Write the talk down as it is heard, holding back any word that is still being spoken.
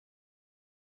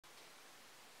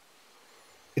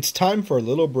It's time for a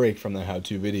little break from the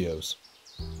how-to videos.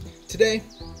 Today,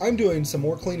 I'm doing some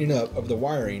more cleaning up of the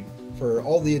wiring for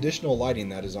all the additional lighting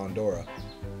that is on Dora.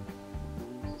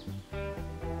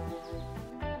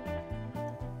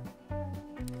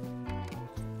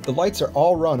 The lights are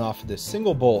all run off of this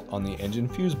single bolt on the engine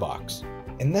fuse box,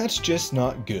 and that's just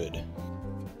not good.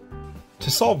 To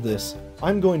solve this,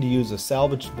 I'm going to use a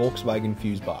salvaged Volkswagen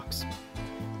fuse box.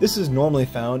 This is normally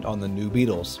found on the new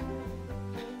Beetles.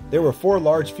 There were 4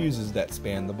 large fuses that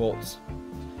span the bolts.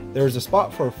 There is a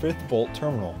spot for a 5th bolt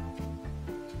terminal.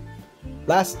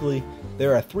 Lastly,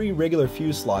 there are 3 regular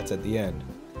fuse slots at the end.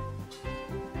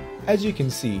 As you can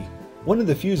see, one of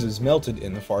the fuses melted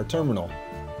in the far terminal.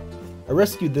 I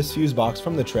rescued this fuse box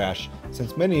from the trash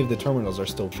since many of the terminals are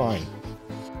still fine.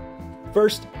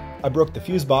 First, I broke the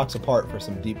fuse box apart for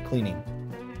some deep cleaning.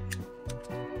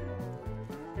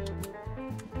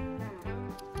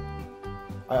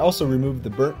 I also removed the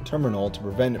burnt terminal to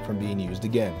prevent it from being used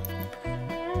again.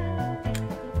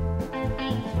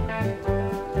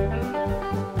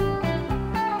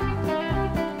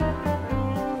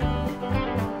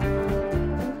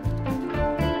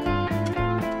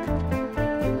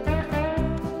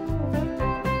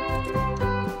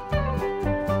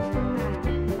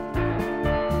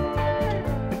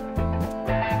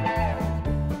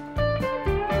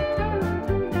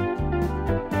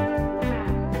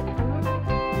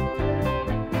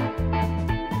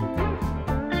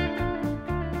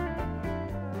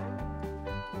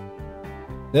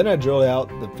 Then I drilled out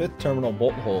the 5th terminal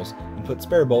bolt holes and put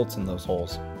spare bolts in those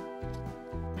holes.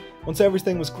 Once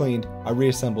everything was cleaned, I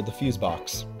reassembled the fuse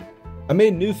box. I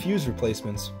made new fuse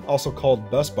replacements, also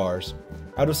called bus bars,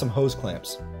 out of some hose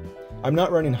clamps. I'm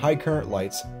not running high current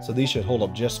lights, so these should hold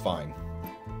up just fine.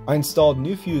 I installed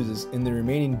new fuses in the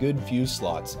remaining good fuse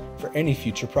slots for any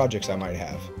future projects I might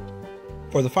have.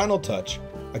 For the final touch,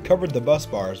 I covered the bus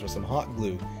bars with some hot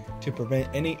glue to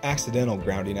prevent any accidental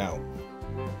grounding out.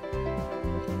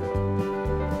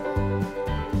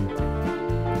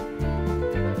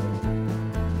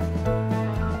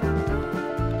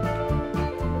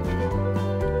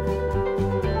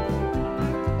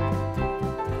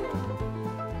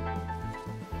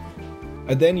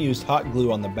 I then used hot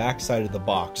glue on the back side of the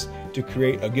box to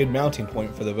create a good mounting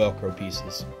point for the Velcro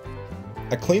pieces.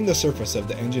 I cleaned the surface of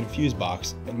the engine fuse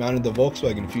box and mounted the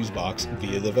Volkswagen fuse box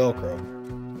via the Velcro.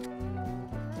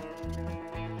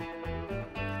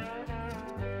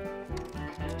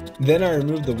 Then I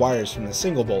removed the wires from the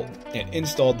single bolt and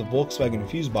installed the Volkswagen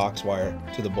fuse box wire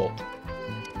to the bolt.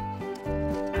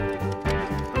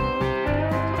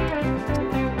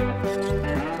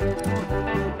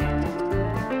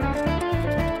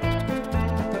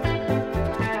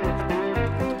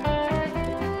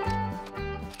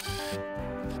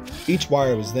 Each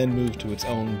wire was then moved to its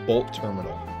own bolt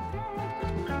terminal.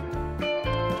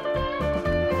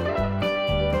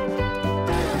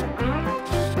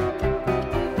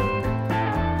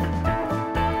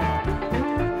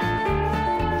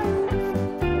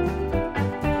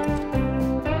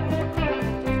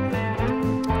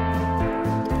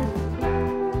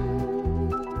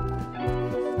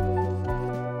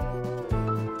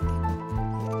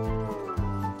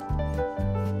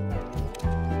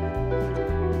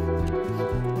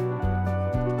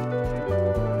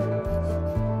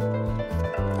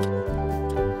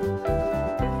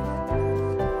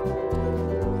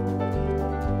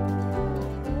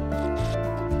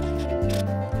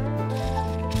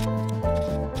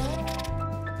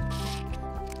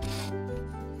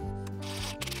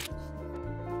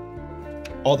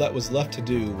 All that was left to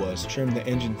do was trim the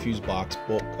engine fuse box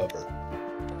bolt cover.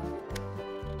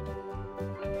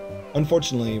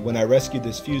 Unfortunately, when I rescued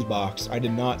this fuse box, I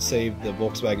did not save the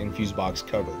Volkswagen fuse box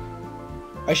cover.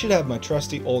 I should have my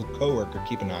trusty old coworker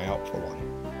keep an eye out for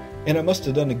one. And I must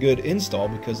have done a good install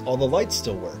because all the lights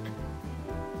still work.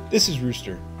 This is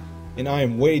Rooster, and I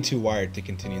am way too wired to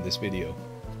continue this video.